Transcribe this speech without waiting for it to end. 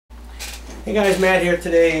Hey guys, Matt here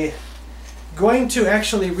today. Going to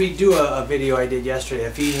actually redo a video I did yesterday,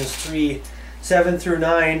 Ephesians 3, 7 through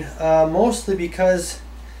 9, mostly because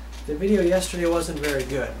the video yesterday wasn't very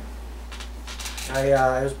good.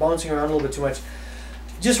 I was bouncing around a little bit too much.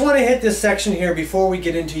 Just want to hit this section here before we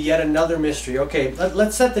get into yet another mystery. Okay,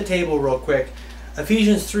 let's set the table real quick.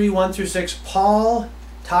 Ephesians 3, 1 through 6, Paul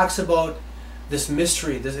talks about this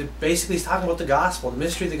mystery. Basically he's talking about the gospel, the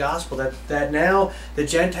mystery of the gospel, that now the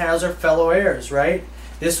Gentiles are fellow heirs, right?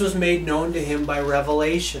 This was made known to him by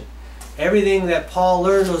revelation. Everything that Paul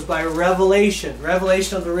learned was by revelation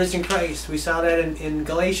of the risen Christ. We saw that in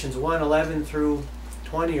Galatians 1, 11 through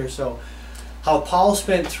 20 or so. How Paul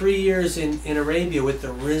spent 3 years in Arabia with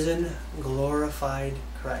the risen, glorified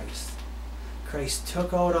Christ. Christ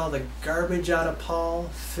took out all the garbage out of Paul,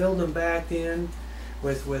 filled him back in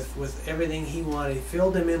with everything he wanted. He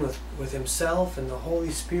filled him in with himself and the Holy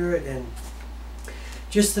Spirit, and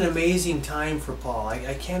just an amazing time for Paul.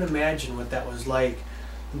 I can't imagine what that was like.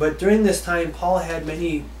 But during this time, Paul had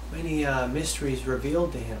many mysteries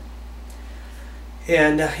revealed to him.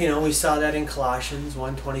 And we saw that in Colossians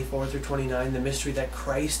 1, 24 through 29, the mystery that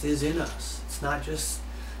Christ is in us. It's not just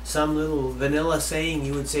some little vanilla saying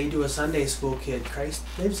you would say to a Sunday school kid, Christ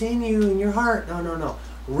lives in you, in your heart. No.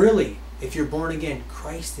 Really, if you're born again,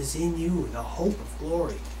 Christ is in you, the hope of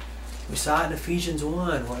glory. We saw it in Ephesians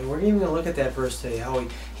 1. We're even going to look at that verse today, how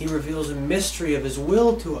he reveals a mystery of his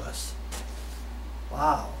will to us.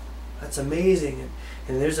 Wow, that's amazing.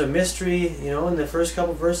 And there's a mystery, in the first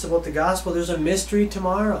couple verses about the gospel, there's a mystery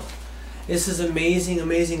tomorrow. This is amazing,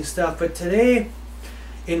 amazing stuff. But today,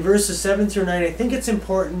 in verses 7 through 9, I think it's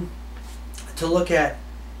important to look at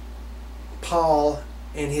Paul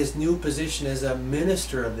and his new position as a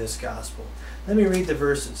minister of this gospel. Let me read the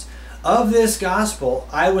verses. Of this gospel,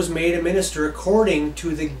 I was made a minister according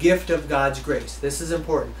to the gift of God's grace. This is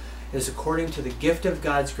important. It's according to the gift of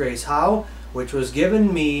God's grace. How? Which was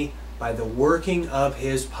given me by the working of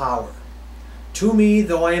his power. To me,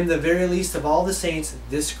 though I am the very least of all the saints,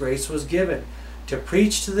 this grace was given, to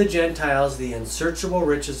preach to the Gentiles the unsearchable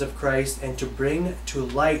riches of Christ, and to bring to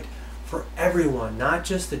light for everyone, not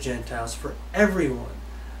just the Gentiles, for everyone,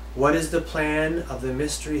 what is the plan of the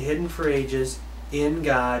mystery hidden for ages in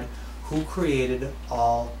God, who created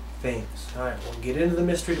all things. All right, we'll get into the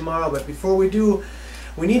mystery tomorrow, but before we do,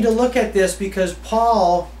 we need to look at this because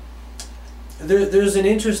Paul, there's an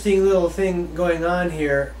interesting little thing going on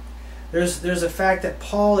here. There's a fact that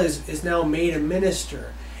Paul is now made a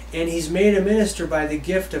minister, and he's made a minister by the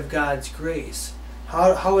gift of God's grace.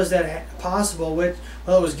 How is that possible? Well,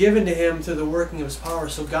 it was given to him through the working of his power.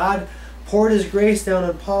 So God poured his grace down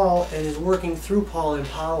on Paul and is working through Paul in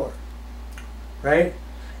power. Right?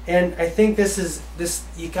 And I think this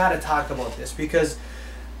you got to talk about this, because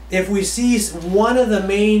if we see one of the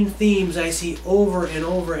main themes I see over and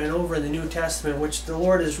over and over in the New Testament, which the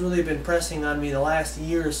Lord has really been pressing on me the last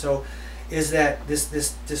year or so, is that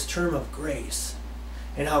this term of grace,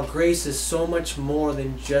 and how grace is so much more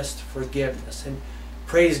than just forgiveness. And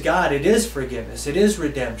praise God, it is forgiveness, it is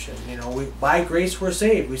redemption. By grace we're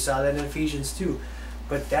saved. We saw that in Ephesians 2,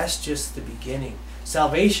 but that's just the beginning.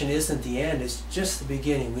 Salvation isn't the end, it's just the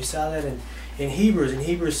beginning. We saw that in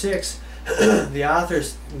Hebrews 6. The author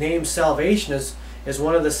names salvation as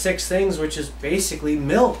one of the 6 things, which is basically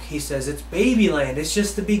milk. He says it's babyland, it's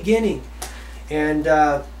just the beginning. And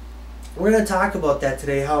we're going to talk about that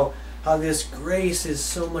today, how this grace is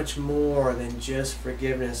so much more than just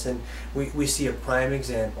forgiveness. And we see a prime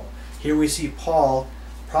example. Here we see Paul,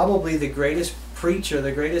 probably the greatest preacher,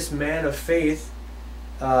 the greatest man of faith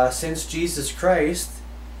since Jesus Christ.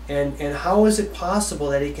 And how is it possible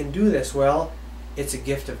that he can do this? Well, it's a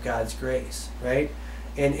gift of God's grace, right?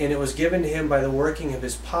 And it was given to him by the working of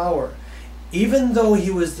his power, even though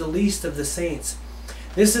he was the least of the saints.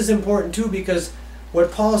 This is important too, because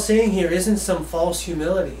what Paul's saying here isn't some false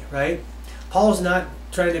humility, right? Paul's not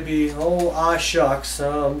trying to be, shucks,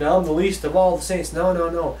 I'm the least of all the saints.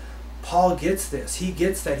 No. Paul gets this. He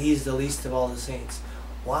gets that he's the least of all the saints.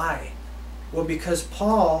 Why? Well, because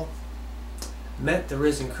Paul met the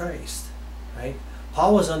risen Christ, right?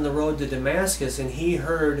 Paul was on the road to Damascus, and he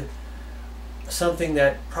heard something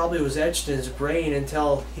that probably was etched in his brain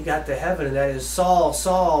until he got to heaven, and that is, Saul,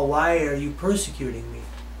 Saul, why are you persecuting me?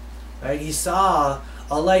 Right? He saw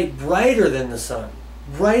a light brighter than the sun.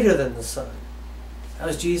 Brighter than the sun. That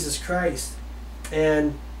was Jesus Christ.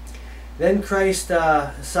 And then Christ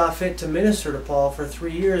saw fit to minister to Paul for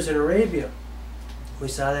 3 years in Arabia. We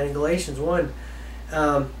saw that in Galatians 1.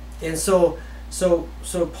 And so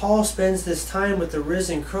Paul spends this time with the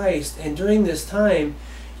risen Christ, and during this time,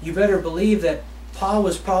 you better believe that Paul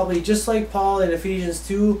was probably, just like Paul in Ephesians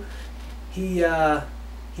 2,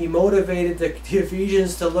 he motivated the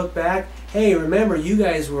Ephesians to look back. Hey, remember, you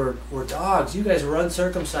guys were dogs. You guys were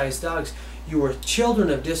uncircumcised dogs. You were children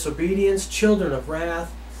of disobedience, children of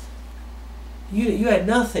wrath. You had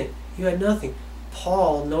nothing. You had nothing.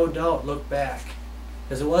 Paul, no doubt, looked back.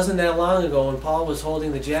 Because it wasn't that long ago when Paul was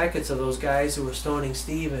holding the jackets of those guys who were stoning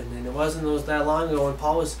Stephen. And it wasn't that long ago when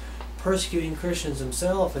Paul was persecuting Christians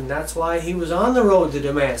himself. And that's why he was on the road to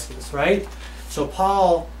Damascus, right? So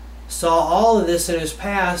Paul saw all of this in his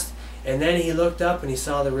past, and then he looked up and he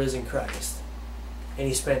saw the risen Christ. And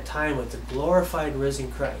he spent time with the glorified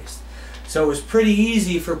risen Christ. So it was pretty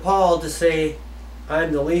easy for Paul to say,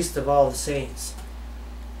 I'm the least of all the saints.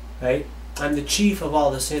 Right? I'm the chief of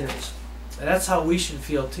all the sinners. And that's how we should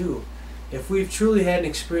feel too. If we've truly had an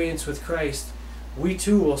experience with Christ, we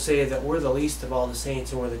too will say that we're the least of all the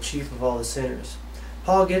saints and we're the chief of all the sinners.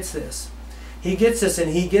 Paul gets this. He gets this,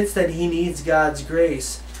 and he gets that he needs God's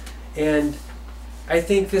grace. And I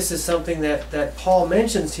think this is something that Paul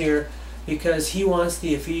mentions here because he wants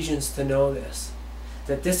the Ephesians to know this.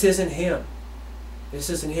 That this isn't him. This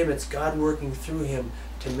isn't him. It's God working through him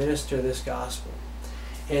to minister this gospel.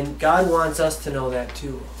 And God wants us to know that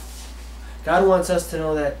too. God wants us to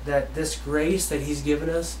know that this grace that he's given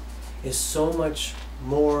us is so much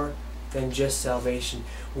more than just salvation.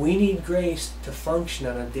 We need grace to function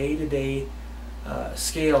on a day-to-day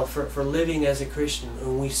scale for living as a Christian.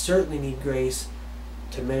 And we certainly need grace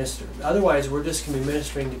to minister. Otherwise, we're just going to be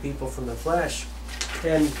ministering to people from the flesh.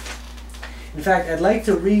 And in fact, I'd like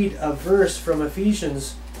to read a verse from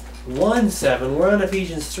Ephesians 1:7. We're on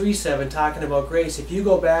Ephesians 3:7 talking about grace. If you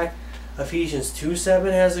go back, Ephesians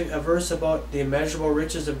 2:7 has a verse about the immeasurable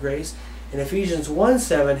riches of grace. And Ephesians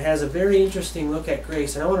 1:7 has a very interesting look at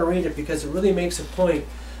grace. And I want to read it because it really makes a point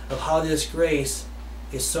of how this grace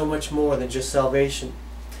is so much more than just salvation.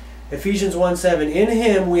 Ephesians 1:7, in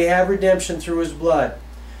him we have redemption through his blood.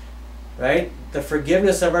 Right? The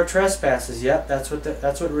forgiveness of our trespasses. Yep, that's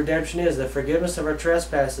what redemption is. The forgiveness of our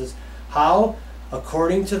trespasses. How?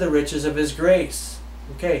 According to the riches of his grace.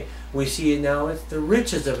 Okay, we see it now. It's the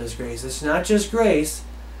riches of his grace. It's not just grace.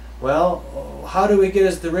 Well, how do we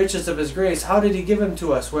get the riches of his grace? How did he give them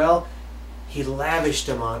to us? Well, he lavished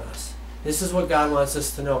them on us. This is what God wants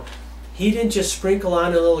us to know. He didn't just sprinkle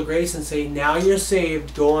on a little grace and say, now you're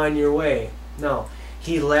saved, go on your way. No,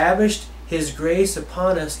 he lavished his grace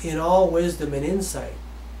upon us in all wisdom and insight.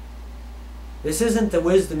 This isn't the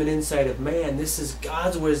wisdom and insight of man. This is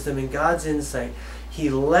God's wisdom and God's insight. He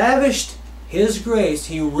lavished his grace.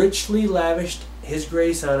 He richly lavished his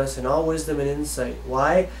grace on us in all wisdom and insight.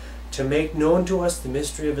 Why? To make known to us the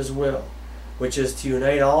mystery of his will, which is to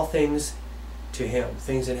unite all things to him,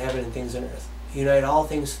 things in heaven and things on earth. Unite all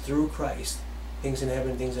things through Christ, things in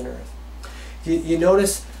heaven and things on earth. You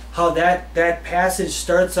notice how that passage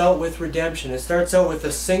starts out with redemption. It starts out with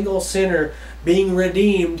a single sinner being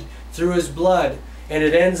redeemed through his blood, and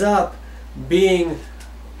it ends up being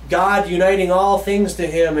God uniting all things to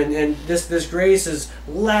him, and this grace is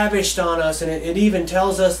lavished on us, and it even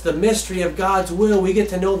tells us the mystery of God's will. We get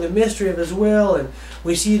to know the mystery of his will, and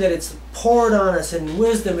we see that it's poured on us in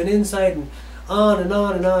wisdom and insight, and on and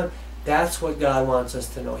on and on. That's what God wants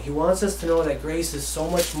us to know. He wants us to know that grace is so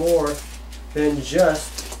much more than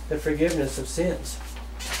just the forgiveness of sins.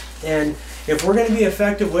 And if we're going to be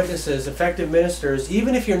effective witnesses, effective ministers,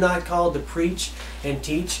 even if you're not called to preach and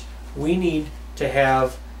teach, we need to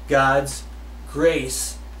have God's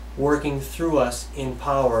grace working through us in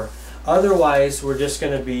power. Otherwise, we're just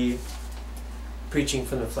going to be preaching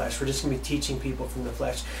from the flesh. We're just going to be teaching people from the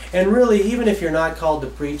flesh. And really, even if you're not called to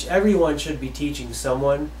preach, everyone should be teaching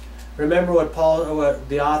someone. Remember what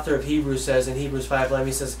the author of Hebrews says in Hebrews 5:11.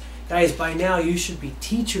 He says, guys, by now you should be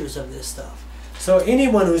teachers of this stuff. So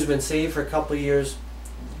anyone who's been saved for a couple of years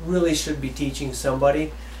really should be teaching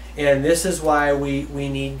somebody. And this is why we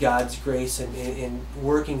need God's grace in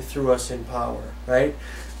working through us in power, right?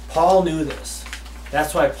 Paul knew this.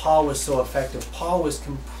 That's why Paul was so effective. Paul was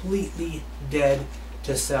completely dead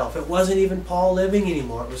to self. It wasn't even Paul living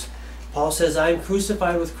anymore. It was Paul says, I am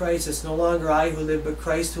crucified with Christ. It's no longer I who live, but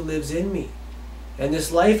Christ who lives in me. And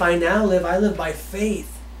this life I now live, I live by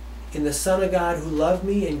faith in the Son of God who loved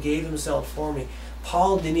me and gave himself for me.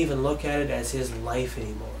 Paul didn't even look at it as his life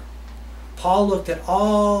anymore. Paul looked at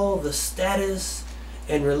all the status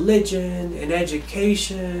and religion and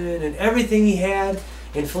education and everything he had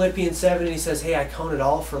in Philippians 7, and he says, hey, I count it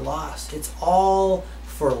all for loss. It's all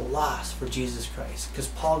for loss for Jesus Christ. Because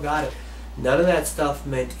Paul got it. None of that stuff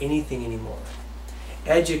meant anything anymore.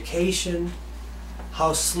 Education,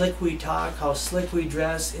 how slick we talk, how slick we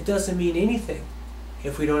dress, it doesn't mean anything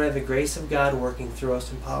if we don't have the grace of God working through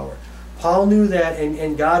us in power. Paul knew that,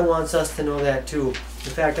 and God wants us to know that too.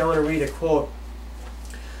 In fact, I want to read a quote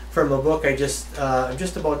from a book I'm just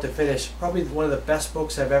about to finish. Probably one of the best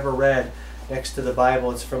books I've ever read next to the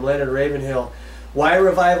Bible. It's from Leonard Ravenhill. Why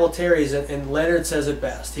Revival Tarries, and Leonard says it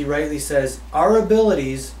best. He rightly says, our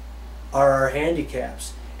abilities are our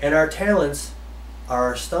handicaps, and our talents are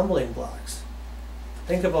our stumbling blocks.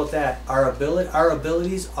 Think about that. Our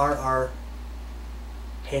abilities are our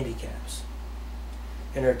handicaps,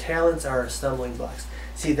 and our talents are our stumbling blocks.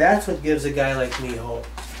 See, that's what gives a guy like me hope.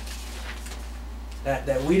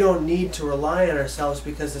 That we don't need to rely on ourselves,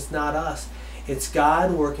 because it's not us. It's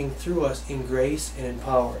God working through us in grace and in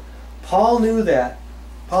power. Paul knew that.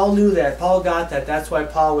 Paul knew that. Paul got that. That's why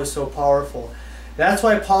Paul was so powerful. That's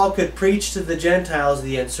why Paul could preach to the Gentiles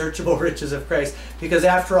the unsearchable riches of Christ. Because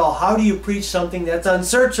after all, how do you preach something that's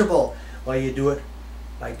unsearchable? Well, you do it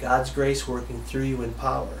by God's grace working through you in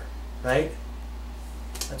power. Right?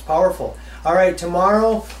 That's powerful. All right,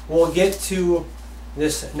 tomorrow we'll get to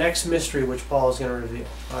this next mystery which Paul is going to reveal.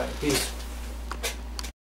 All right, peace.